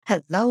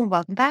Hello and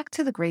welcome back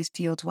to the Grace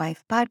Fueled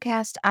Wife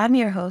podcast. I'm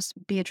your host,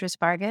 Beatrice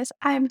Vargas.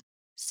 I'm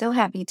so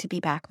happy to be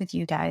back with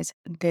you guys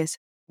this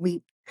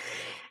week.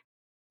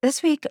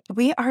 This week,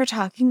 we are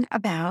talking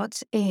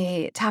about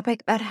a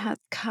topic that has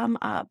come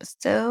up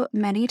so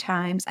many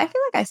times. I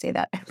feel like I say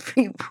that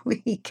every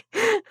week.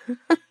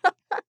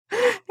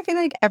 I feel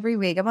like every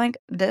week I'm like,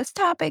 this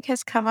topic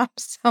has come up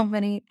so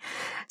many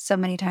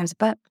times.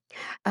 But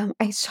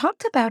I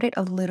talked about it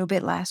a little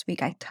bit last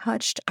week. I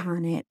touched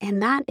on it,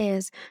 and that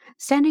is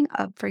standing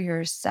up for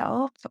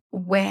yourself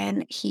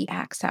when he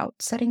acts out,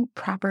 setting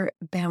proper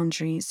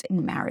boundaries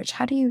in marriage.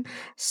 How do you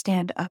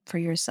stand up for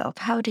yourself?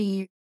 How do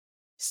you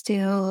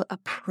still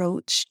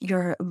approach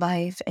your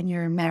life and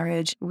your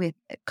marriage with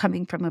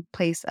coming from a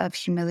place of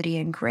humility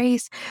and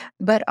grace,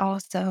 but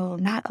also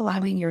not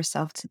allowing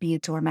yourself to be a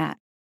doormat?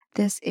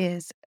 This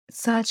is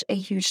such a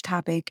huge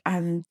topic.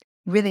 I'm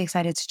really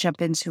excited to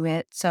jump into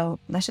it. So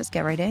let's just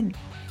get right in.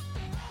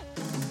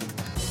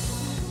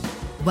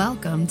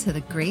 Welcome to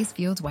the Grace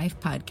Fueled Wife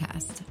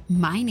podcast.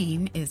 My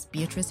name is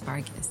Beatrice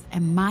Vargas,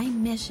 and my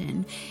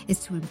mission is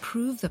to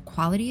improve the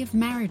quality of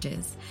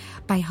marriages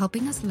by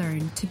helping us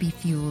learn to be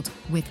fueled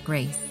with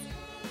grace.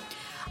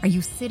 Are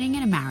you sitting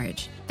in a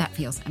marriage that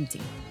feels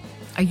empty?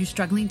 Are you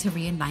struggling to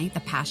reignite the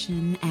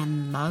passion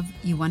and love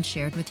you once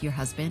shared with your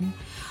husband?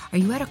 Are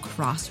you at a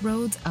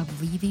crossroads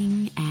of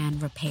leaving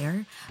and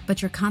repair,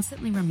 but you're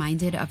constantly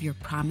reminded of your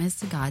promise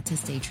to God to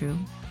stay true?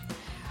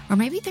 Or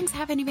maybe things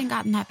haven't even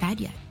gotten that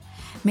bad yet.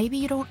 Maybe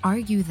you don't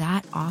argue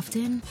that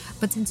often,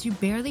 but since you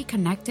barely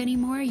connect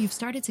anymore, you've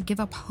started to give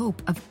up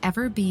hope of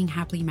ever being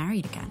happily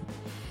married again.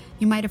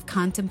 You might have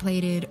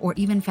contemplated or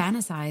even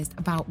fantasized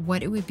about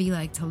what it would be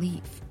like to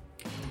leave.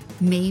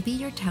 Maybe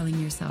you're telling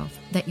yourself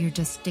that you're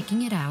just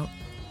sticking it out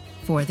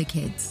for the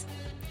kids.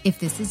 If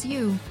this is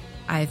you,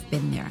 I've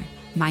been there.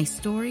 My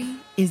story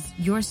is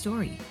your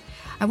story.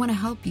 I want to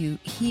help you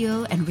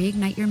heal and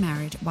reignite your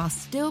marriage while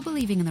still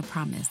believing in the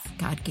promise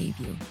God gave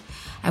you.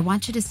 I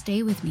want you to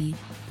stay with me,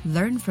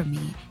 learn from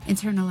me,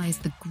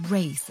 internalize the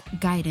grace,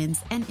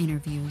 guidance, and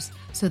interviews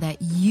so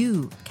that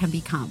you can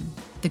become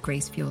the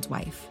Grace-Fueled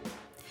Wife.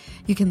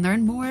 You can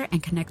learn more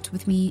and connect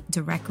with me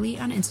directly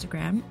on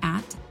Instagram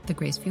at the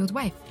Grace-Fueled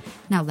Wife.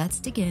 Now let's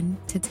dig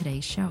into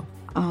today's show.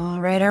 All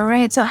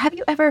right. So have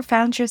you ever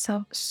found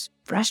yourself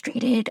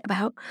frustrated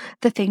about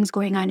the things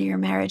going on in your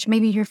marriage?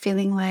 Maybe you're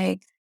feeling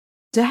like,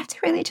 do I have to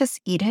really just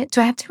eat it?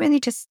 Do I have to really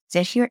just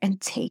sit here and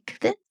take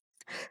this?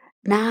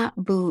 Nah,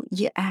 boo,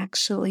 you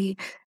actually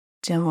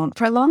don't.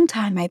 For a long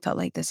time, I felt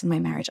like this in my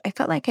marriage. I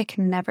felt like I could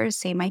never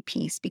say my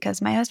piece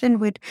because my husband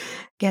would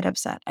get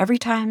upset. Every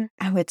time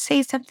I would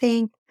say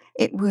something,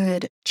 it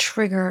would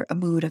trigger a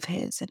mood of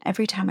his. And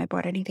every time I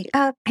brought anything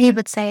up, he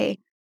would say,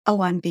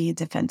 oh, I'm being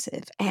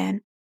defensive.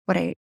 And what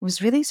I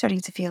was really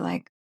starting to feel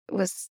like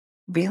was,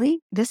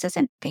 really, this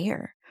isn't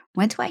fair.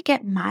 When do I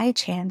get my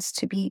chance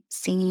to be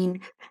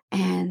seen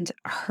and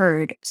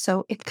heard?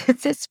 So if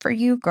this is for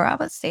you, girl,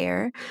 I was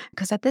there.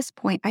 Because at this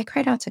point, I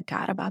cried out to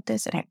God about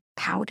this and I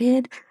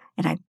pouted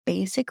and I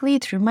basically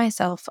threw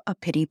myself a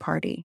pity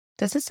party.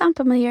 Does it sound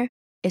familiar?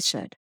 It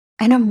should.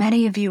 I know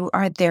many of you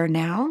are there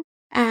now,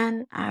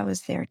 and I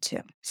was there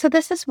too. So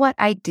this is what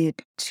I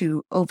did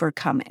to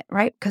overcome it,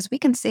 right? Because we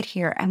can sit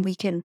here and we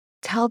can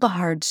tell the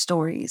hard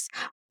stories,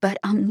 but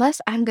unless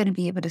I'm going to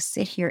be able to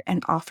sit here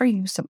and offer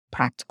you some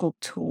practical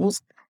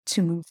tools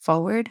to move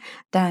forward,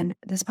 then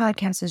this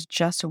podcast is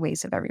just a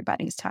waste of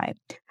everybody's time.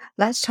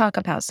 Let's talk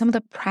about some of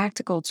the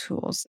practical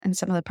tools and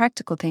some of the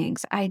practical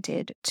things I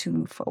did to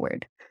move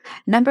forward.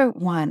 Number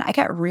one, I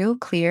got real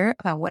clear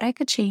about what I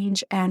could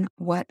change and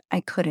what I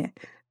couldn't.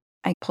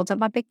 I pulled up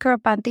my big girl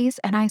panties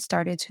and I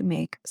started to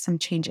make some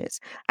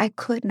changes. I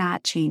could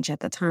not change at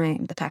the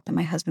time the fact that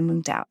my husband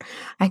moved out.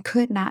 I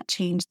could not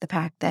change the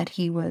fact that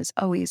he was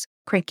always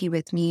cranky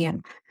with me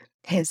and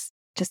his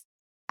just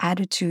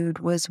attitude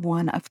was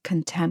one of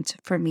contempt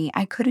for me.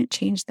 I couldn't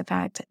change the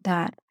fact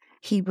that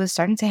he was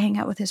starting to hang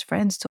out with his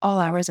friends to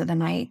all hours of the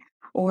night,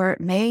 or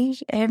may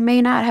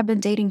not have been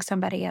dating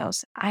somebody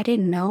else. I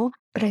didn't know,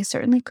 but I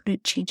certainly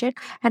couldn't change it.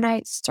 And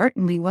I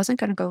certainly wasn't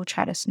going to go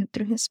try to snoop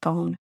through his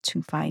phone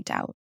to find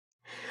out.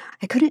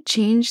 I couldn't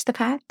change the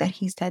fact that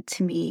he said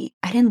to me,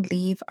 I didn't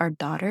leave our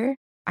daughter,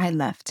 I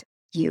left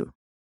you.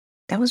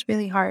 That was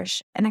really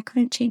harsh, and I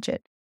couldn't change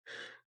it.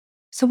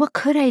 So what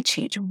could I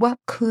change? What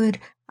could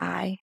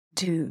I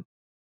do?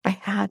 I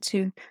had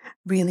to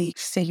really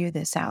figure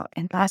this out.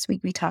 And last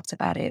week we talked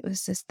about it. It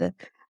was just the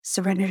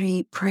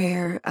serenity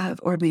prayer of,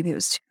 or maybe it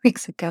was 2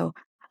 weeks ago,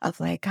 of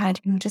like, God,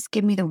 just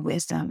give me the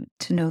wisdom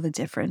to know the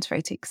difference,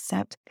 right? To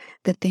accept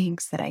the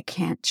things that I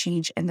can't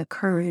change and the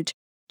courage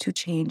to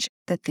change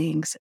the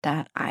things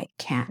that I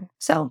can.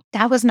 So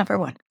that was number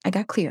one. I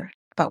got clear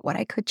about what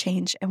I could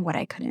change and what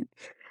I couldn't.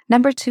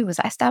 Number two was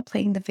I stopped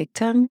playing the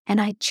victim and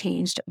I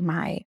changed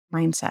my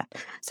mindset.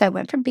 So I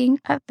went from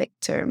being a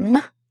victim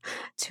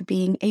to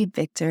being a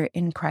victor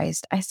in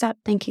Christ. I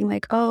stopped thinking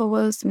like, oh,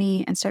 woe's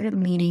me, and started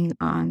leaning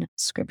on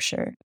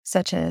scripture,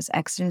 such as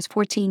Exodus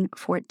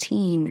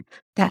 14:14,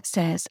 that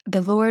says,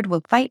 the Lord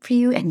will fight for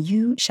you and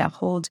you shall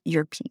hold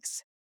your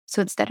peace.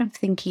 So instead of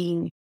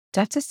thinking, do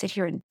I have to sit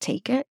here and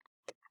take it?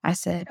 I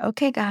said,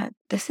 okay, God,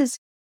 this is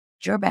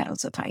your battle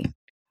to fight.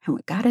 And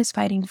what God is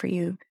fighting for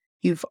you,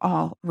 you've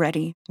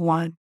already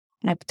won.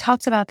 And I've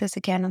talked about this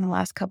again in the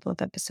last couple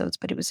of episodes,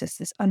 but it was just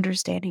this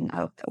understanding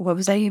of what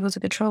was I able to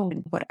control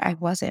and what I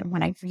wasn't.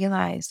 When I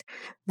realized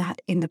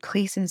that in the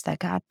places that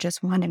God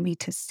just wanted me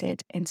to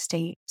sit and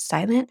stay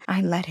silent,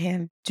 I let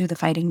Him do the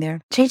fighting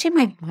there. Changing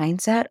my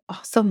mindset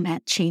also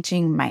meant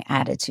changing my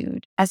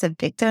attitude. As a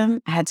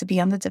victim, I had to be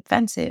on the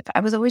defensive.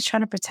 I was always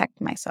trying to protect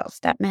myself.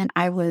 That meant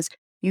I was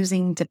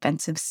using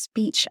defensive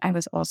speech. I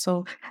was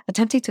also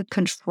attempting to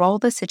control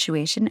the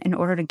situation in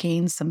order to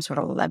gain some sort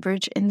of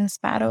leverage in this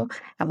battle.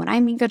 And when I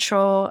mean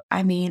control,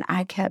 I mean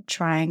I kept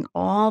trying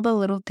all the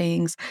little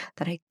things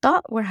that I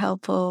thought were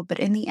helpful, but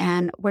in the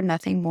end were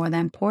nothing more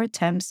than poor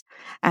attempts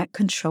at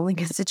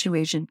controlling a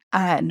situation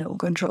I had no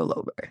control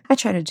over. I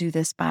try to do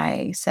this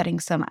by setting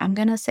some, I'm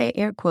going to say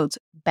air quotes,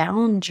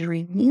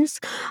 boundaries,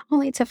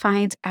 only to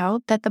find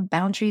out that the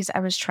boundaries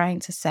I was trying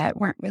to set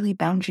weren't really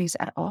boundaries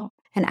at all.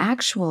 An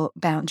actual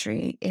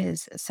boundary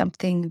is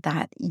something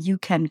that you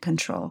can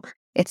control.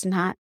 It's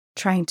not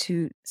trying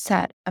to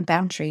set a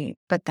boundary,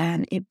 but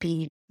then it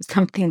be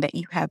something that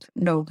you have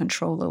no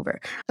control over.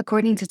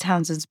 According to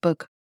Townsend's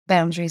book,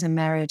 Boundaries in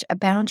Marriage, a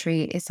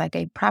boundary is like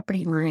a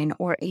property line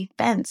or a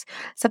fence,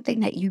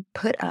 something that you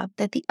put up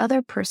that the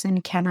other person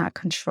cannot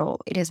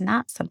control. It is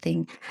not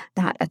something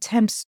that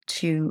attempts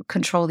to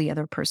control the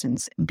other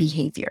person's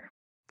behavior.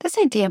 This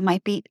idea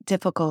might be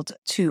difficult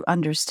to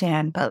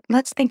understand, but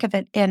let's think of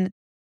it in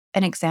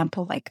an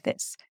example like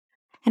this.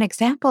 An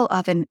example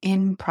of an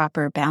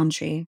improper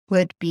boundary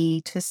would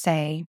be to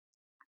say,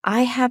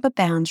 I have a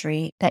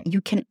boundary that you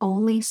can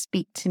only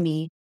speak to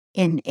me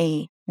in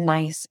a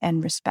nice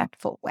and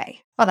respectful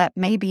way. Well, that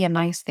may be a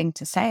nice thing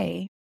to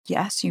say.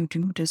 Yes, you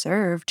do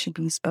deserve to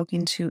be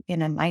spoken to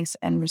in a nice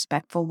and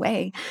respectful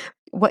way.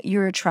 What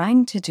you're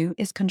trying to do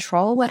is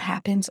control what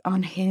happens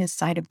on his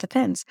side of the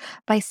fence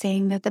by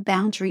saying that the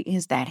boundary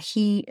is that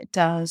he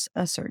does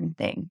a certain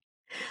thing.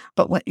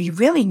 But what you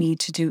really need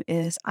to do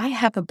is, I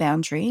have a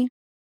boundary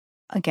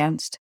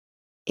against,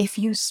 if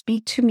you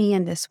speak to me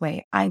in this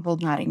way, I will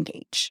not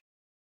engage.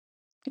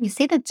 You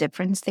see the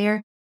difference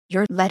there?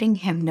 You're letting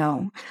him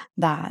know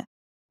that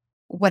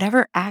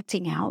whatever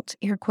acting out,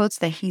 air quotes,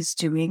 that he's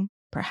doing,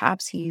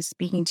 perhaps he's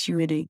speaking to you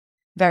in a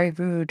very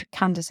rude,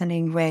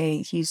 condescending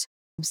way. He's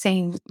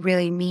saying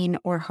really mean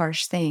or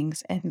harsh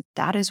things. And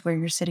that is where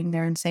you're sitting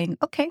there and saying,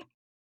 okay,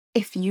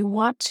 if you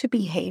want to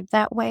behave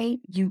that way,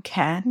 you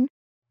can.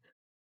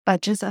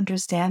 But just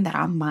understand that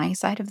on my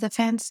side of the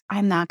fence,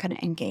 I'm not going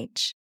to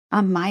engage.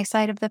 On my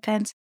side of the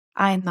fence,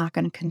 I'm not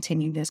going to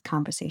continue this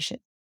conversation.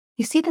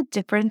 You see the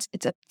difference?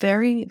 It's a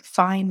very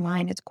fine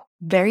line. It's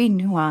very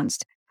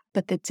nuanced.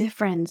 But the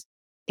difference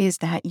is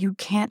that you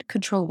can't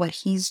control what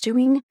he's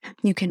doing.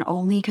 You can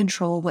only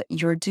control what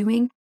you're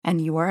doing.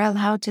 And you are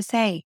allowed to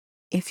say,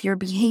 if your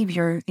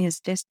behavior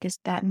is this,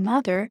 that, and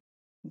other,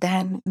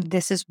 then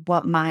this is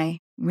what my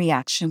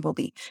reaction will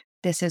be.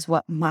 This is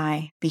what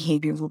my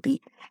behavior will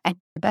be. And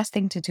the best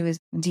thing to do is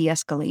de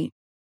escalate.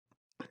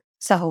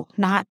 So,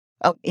 not,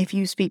 oh, if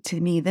you speak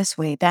to me this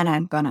way, then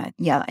I'm going to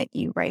yell at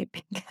you, right?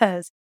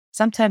 Because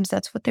sometimes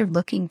that's what they're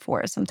looking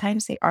for.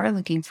 Sometimes they are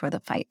looking for the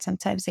fight.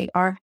 Sometimes they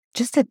are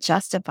just to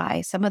justify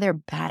some of their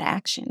bad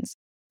actions.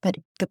 But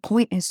the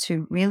point is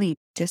to really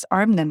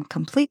disarm them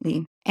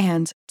completely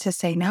and to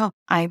say, no,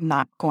 I'm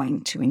not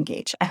going to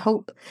engage. I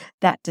hope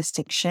that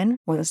distinction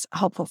was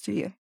helpful for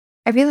you.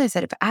 I realized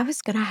that if I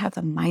was going to have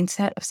the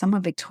mindset of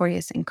someone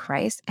victorious in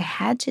Christ, I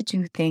had to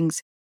do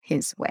things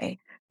his way,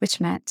 which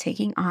meant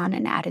taking on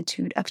an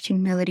attitude of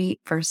humility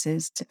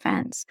versus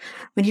defense.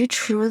 When you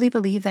truly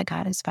believe that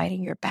God is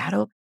fighting your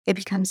battle, it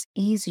becomes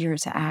easier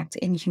to act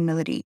in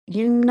humility.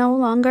 You no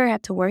longer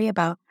have to worry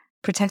about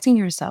protecting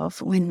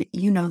yourself when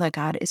you know that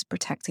God is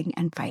protecting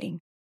and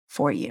fighting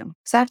for you.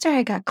 So after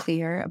I got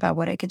clear about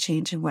what I could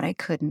change and what I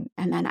couldn't,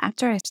 and then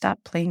after I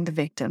stopped playing the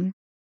victim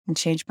and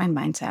changed my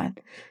mindset,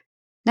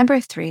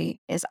 number 3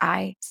 is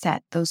I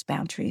set those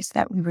boundaries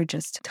that we were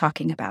just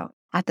talking about.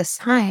 At this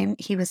time,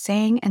 he was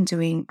saying and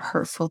doing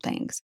hurtful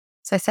things.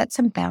 So I set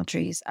some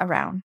boundaries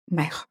around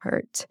my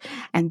heart.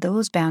 And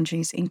those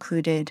boundaries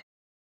included,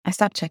 I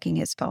stopped checking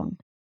his phone.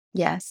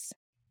 Yes,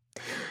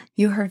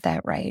 you heard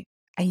that right.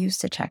 I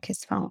used to check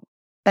his phone.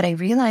 But I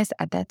realized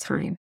at that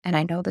time, and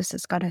I know this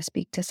is going to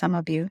speak to some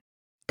of you,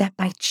 that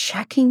by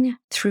checking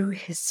through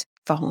his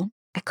phone,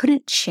 I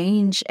couldn't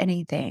change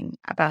anything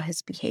about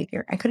his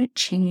behavior. I couldn't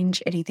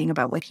change anything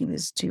about what he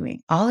was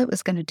doing. All it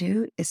was going to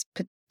do is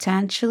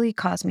potentially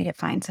cause me to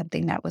find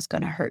something that was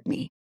going to hurt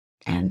me.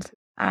 And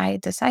I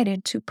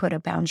decided to put a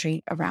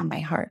boundary around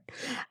my heart.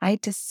 I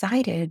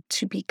decided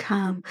to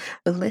become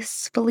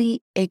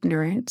blissfully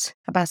ignorant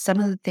about some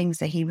of the things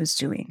that he was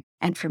doing.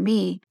 And for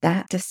me,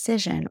 that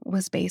decision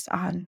was based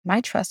on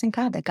my trust in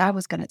God, that God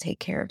was going to take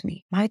care of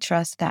me. My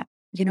trust that,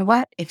 you know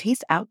what, if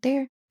he's out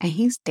there and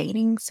he's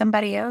dating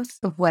somebody else,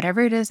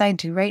 whatever it is I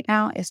do right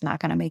now is not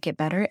going to make it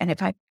better. And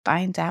if I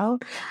find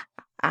out,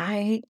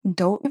 I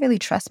don't really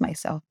trust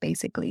myself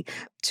basically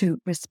to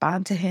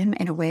respond to him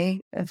in a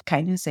way of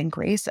kindness and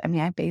grace. I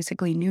mean, I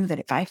basically knew that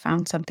if I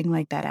found something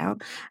like that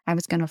out, I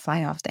was going to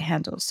fly off the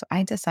handle. So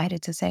I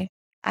decided to say,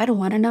 I don't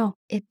want to know.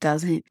 It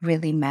doesn't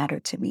really matter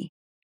to me.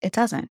 It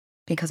doesn't,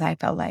 because I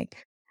felt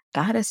like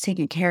God is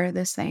taking care of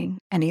this thing.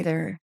 And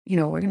either,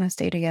 we're going to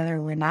stay together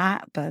or we're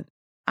not, but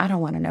I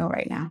don't want to know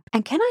right now.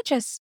 And can I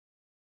just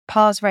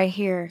pause right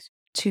here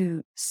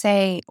to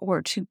say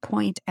or to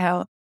point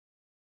out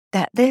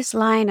that this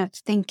line of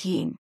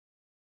thinking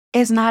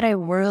is not a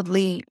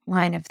worldly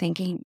line of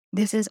thinking.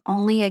 This is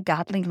only a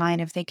godly line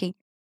of thinking.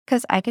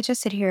 Because I could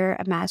just sit here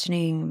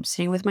imagining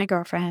sitting with my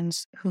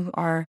girlfriends who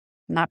are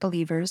not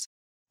believers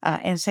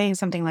and saying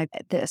something like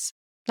this.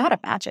 Not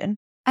imagine.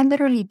 I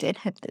literally did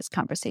have this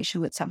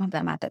conversation with some of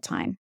them at the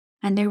time.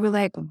 And they were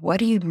like, what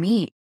do you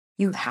mean?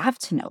 You have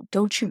to know.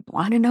 Don't you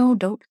want to know?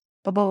 Don't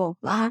blah, blah, blah,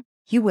 blah.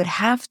 You would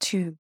have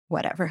to,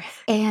 whatever.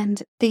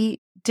 And the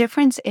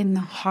difference in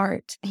the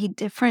heart, the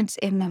difference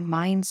in the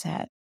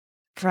mindset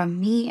from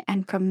me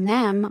and from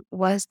them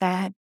was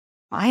that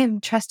I am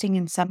trusting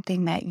in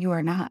something that you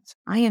are not.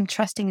 I am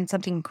trusting in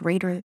something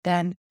greater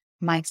than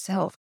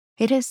myself.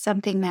 It is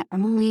something that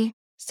only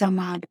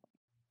someone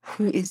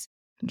who is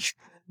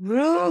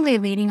truly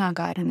leaning on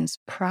God in this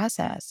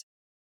process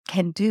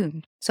can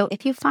do. So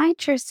if you find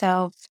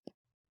yourself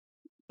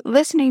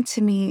listening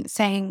to me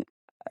saying,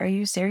 are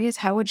you serious?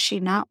 How would she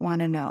not want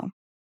to know?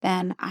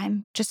 Then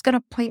I'm just going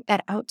to point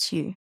that out to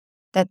you,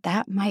 that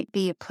that might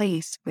be a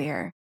place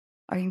where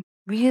are you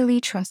really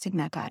trusting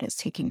that God is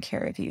taking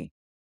care of you?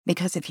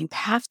 Because if you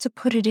have to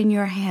put it in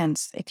your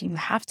hands, if you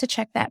have to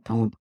check that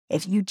phone,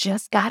 if you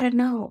just got to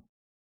know,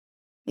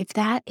 if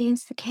that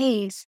is the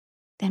case,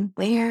 then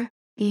where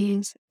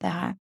is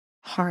that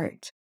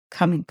heart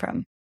coming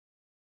from?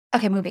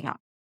 Okay, moving on.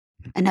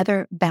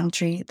 Another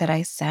boundary that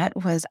I set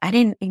was I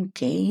didn't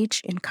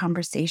engage in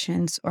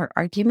conversations or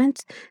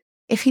arguments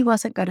if he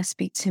wasn't going to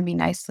speak to me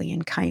nicely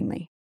and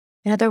kindly.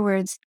 In other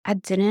words, I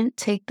didn't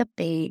take the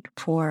bait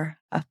for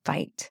a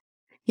fight.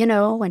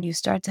 When you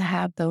start to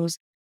have those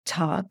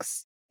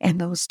talks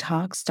and those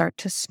talks start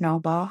to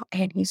snowball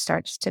and he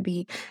starts to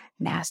be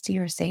nasty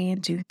or say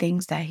and do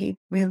things that he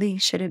really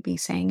shouldn't be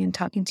saying and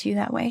talking to you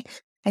that way,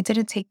 I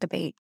didn't take the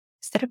bait.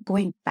 Instead of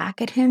going back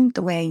at him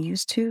the way I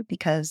used to,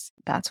 because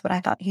that's what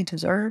I thought he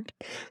deserved,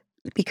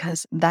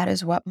 because that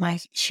is what my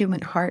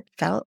human heart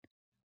felt,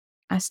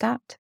 I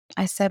stopped.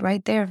 I said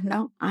right there,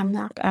 no, I'm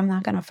not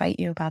going to fight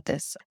you about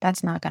this.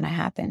 That's not going to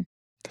happen.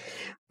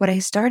 What I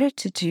started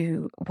to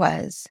do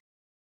was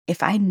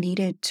if I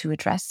needed to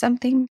address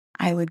something,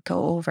 I would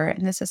go over,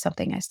 and this is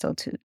something I still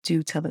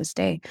do till this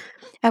day.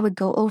 I would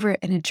go over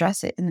and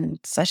address it in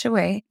such a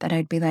way that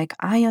I'd be like,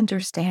 I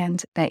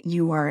understand that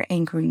you are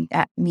angry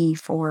at me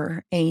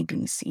for A,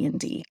 B, C, and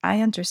D. I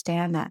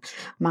understand that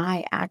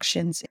my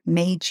actions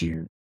made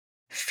you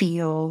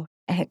feel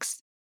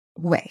X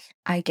way.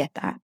 I get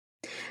that.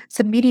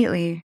 So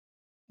immediately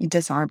you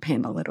disarm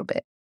him a little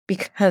bit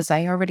because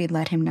I already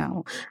let him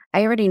know.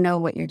 I already know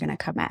what you're going to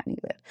come at me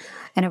with.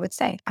 And I would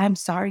say, I'm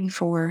sorry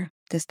for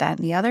this, that,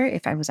 and the other.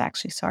 If I was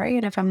actually sorry.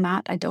 And if I'm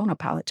not, I don't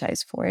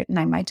apologize for it. And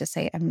I might just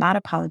say, I'm not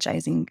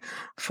apologizing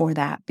for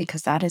that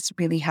because that is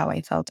really how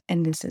I felt.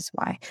 And this is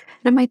why.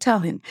 And I might tell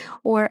him,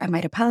 or I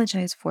might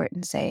apologize for it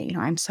and say,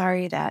 I'm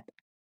sorry that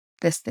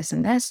this,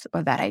 and this,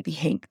 or that I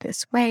behaved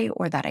this way,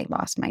 or that I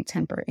lost my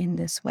temper in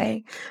this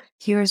way.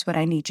 Here's what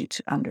I need you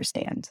to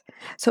understand.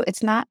 So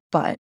it's not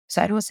but.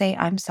 So I don't say,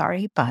 I'm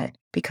sorry, but,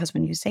 because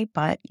when you say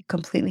but, you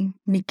completely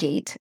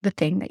negate the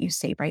thing that you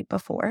say right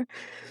before.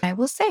 I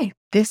will say,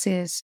 this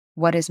is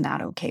what is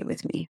not okay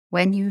with me.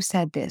 When you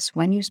said this,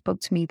 when you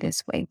spoke to me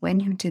this way, when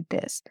you did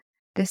this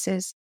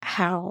is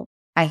how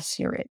I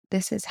hear it.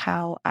 This is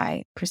how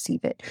I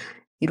perceive it.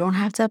 You don't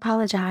have to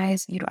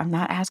apologize. I'm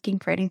not asking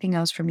for anything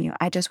else from you.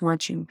 I just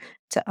want you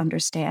to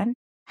understand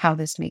how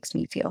this makes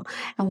me feel.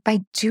 And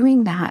by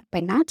doing that,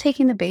 by not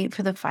taking the bait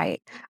for the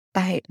fight,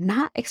 by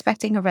not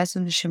expecting a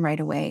resolution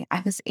right away,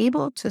 I was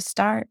able to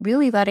start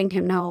really letting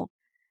him know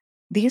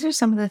these are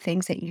some of the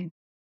things that you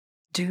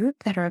do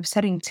that are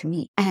upsetting to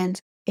me. And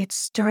it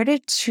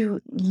started to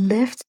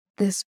lift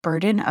this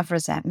burden of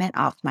resentment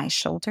off my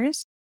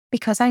shoulders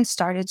because I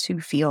started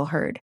to feel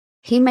heard.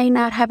 He may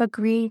not have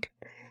agreed,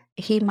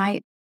 he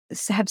might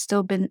have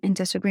still been in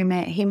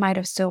disagreement. He might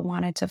have still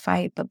wanted to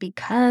fight, but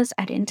because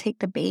I didn't take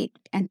the bait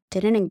and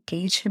didn't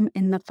engage him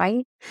in the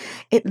fight,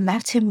 it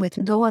left him with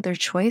no other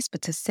choice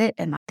but to sit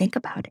and think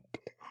about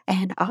it.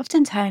 And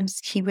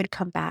oftentimes he would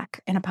come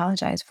back and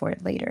apologize for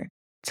it later.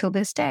 Till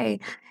this day,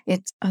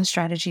 it's a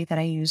strategy that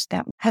I use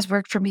that has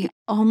worked for me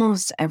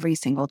almost every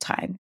single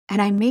time.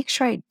 And I make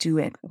sure I do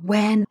it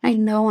when I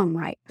know I'm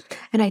right.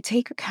 And I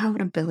take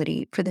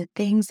accountability for the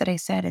things that I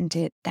said and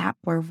did that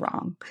were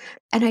wrong.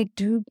 And I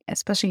do,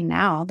 especially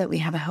now that we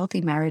have a healthy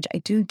marriage, I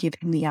do give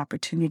him the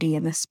opportunity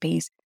and the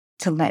space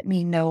to let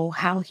me know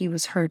how he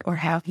was hurt or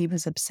how he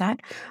was upset.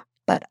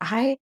 But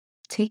I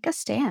take a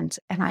stand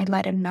and I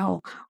let him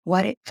know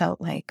what it felt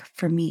like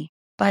for me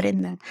But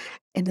in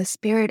the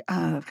spirit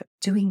of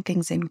doing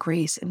things in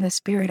grace, in the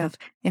spirit of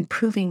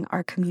improving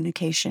our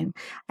communication,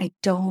 I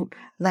don't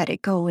let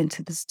it go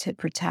into this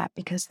tit for tat,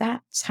 because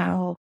that's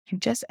how you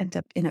just end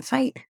up in a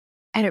fight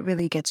and it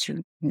really gets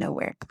you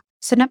nowhere.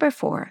 So, number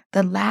four,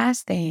 the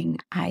last thing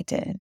I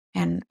did,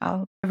 and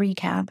I'll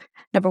recap.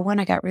 Number one,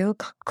 I got real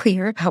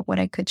clear about what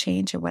I could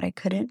change and what I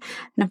couldn't.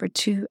 Number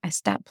two, I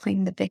stopped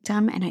playing the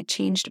victim and I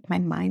changed my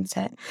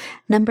mindset.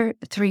 Number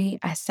three,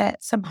 I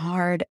set some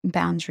hard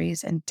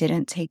boundaries and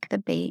didn't take the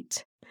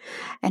bait.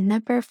 And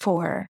number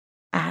four,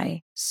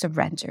 I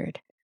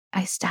surrendered.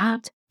 I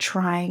stopped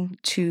trying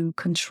to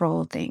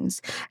control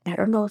things. And I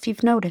don't know if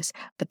you've noticed,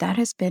 but that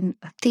has been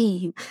a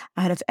theme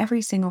out of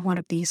every single one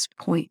of these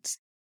points.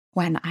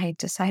 When I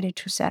decided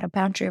to set a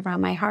boundary around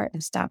my heart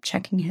and stop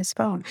checking his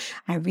phone,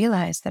 I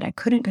realized that I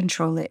couldn't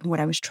control it. And what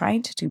I was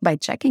trying to do by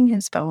checking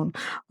his phone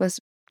was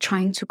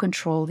trying to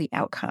control the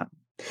outcome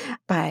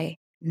by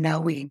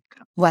knowing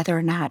whether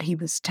or not he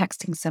was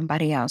texting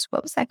somebody else.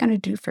 What was that going to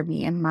do for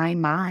me in my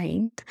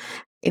mind?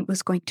 It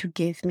was going to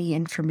give me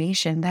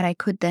information that I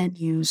could then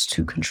use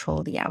to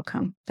control the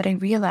outcome. But I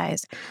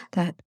realized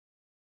that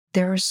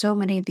there are so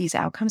many of these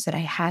outcomes that I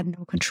had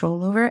no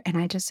control over. And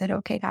I just said,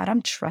 okay, God,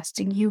 I'm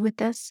trusting you with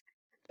this.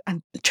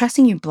 I'm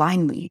trusting you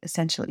blindly,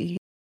 essentially.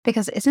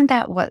 Because isn't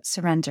that what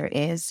surrender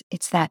is?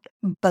 It's that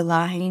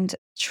blind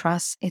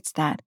trust. It's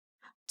that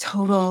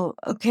total,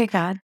 okay,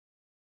 God,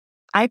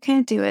 I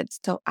can't do it.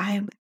 So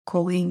I'm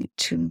going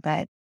to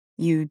let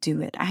you do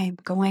it. I'm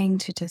going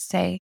to just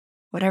say,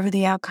 whatever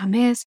the outcome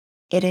is,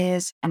 it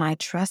is. And I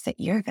trust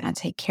that you're going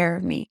to take care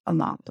of me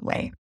along the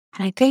way.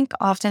 And I think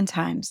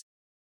oftentimes,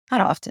 not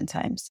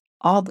oftentimes,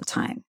 all the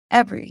time,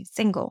 every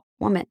single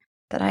woman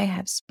that I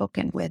have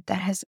spoken with that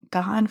has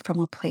gone from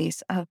a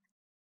place of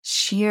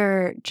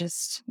sheer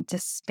just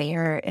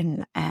despair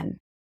and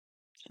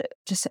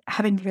just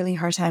having a really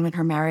hard time in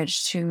her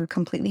marriage to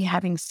completely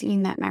having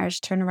seen that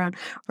marriage turn around,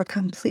 or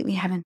completely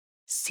having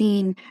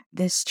seen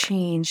this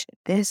change.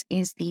 This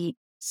is the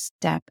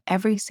step,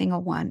 every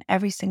single one,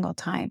 every single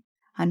time,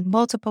 on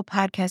multiple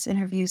podcast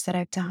interviews that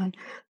I've done,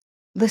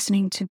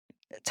 listening to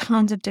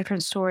tons of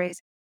different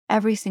stories.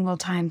 Every single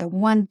time, the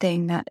one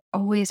thing that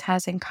always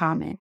has in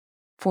common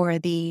for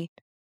the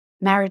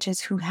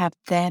marriages who have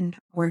then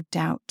worked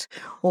out,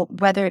 well,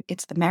 whether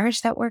it's the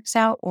marriage that works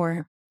out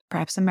or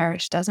perhaps the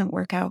marriage doesn't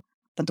work out,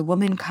 but the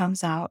woman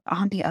comes out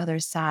on the other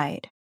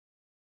side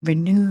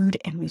renewed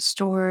and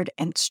restored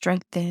and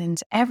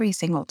strengthened every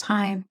single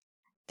time.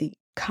 The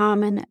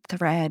common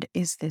thread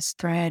is this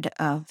thread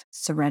of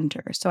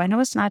surrender. So I know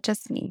it's not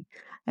just me.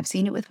 I've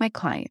seen it with my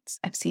clients.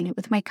 I've seen it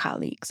with my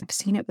colleagues. I've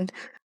seen it with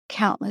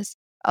countless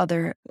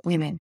other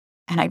women.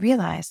 And I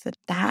realized that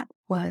that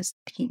was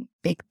the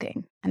big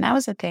thing. And that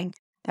was the thing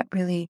that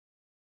really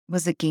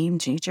was a game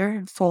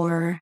changer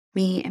for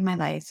me in my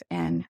life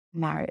and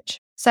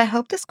marriage. So I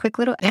hope this quick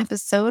little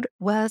episode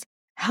was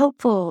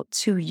helpful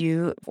to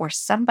you or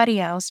somebody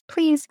else.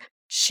 Please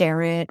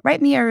share it,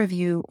 write me a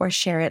review or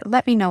share it.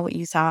 Let me know what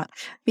you thought,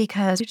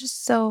 because it's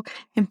just so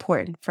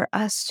important for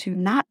us to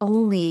not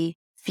only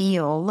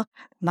feel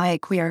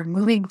like we are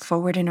moving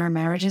forward in our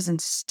marriages and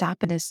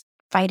stopping this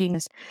fighting,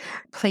 this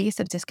place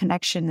of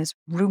disconnection, this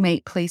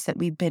roommate place that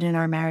we've been in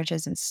our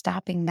marriages, and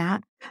stopping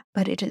that.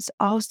 But it is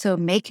also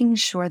making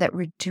sure that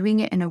we're doing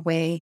it in a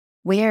way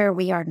where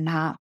we are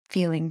not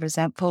feeling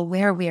resentful,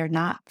 where we are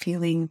not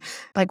feeling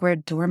like we're a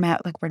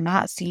doormat, like we're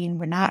not seen,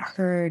 we're not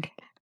heard.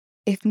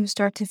 If you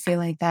start to feel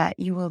like that,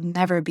 you will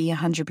never be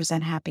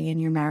 100% happy in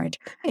your marriage.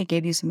 I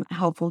gave you some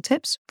helpful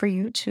tips for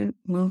you to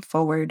move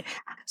forward.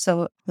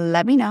 So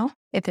let me know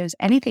if there's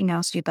anything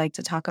else you'd like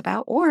to talk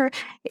about, or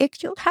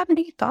if you have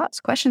any thoughts,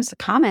 questions,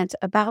 comments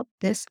about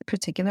this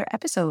particular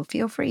episode.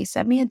 Feel free,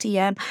 send me a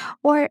DM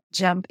or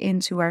jump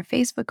into our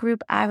Facebook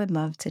group. I would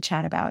love to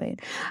chat about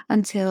it.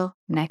 Until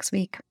next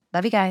week.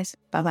 Love you guys.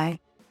 Bye-bye.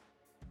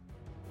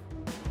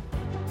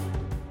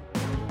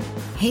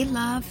 Hey,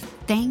 love,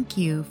 thank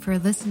you for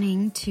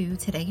listening to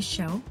today's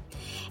show.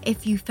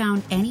 If you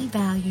found any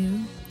value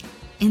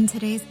in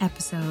today's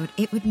episode,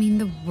 it would mean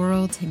the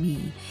world to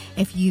me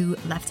if you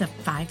left a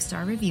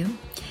 5-star review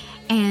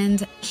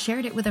and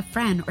shared it with a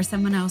friend or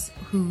someone else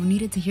who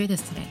needed to hear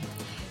this today.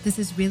 This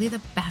is really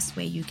the best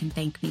way you can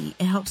thank me.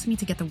 It helps me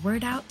to get the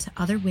word out to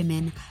other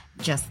women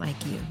just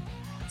like you.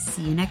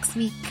 See you next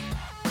week.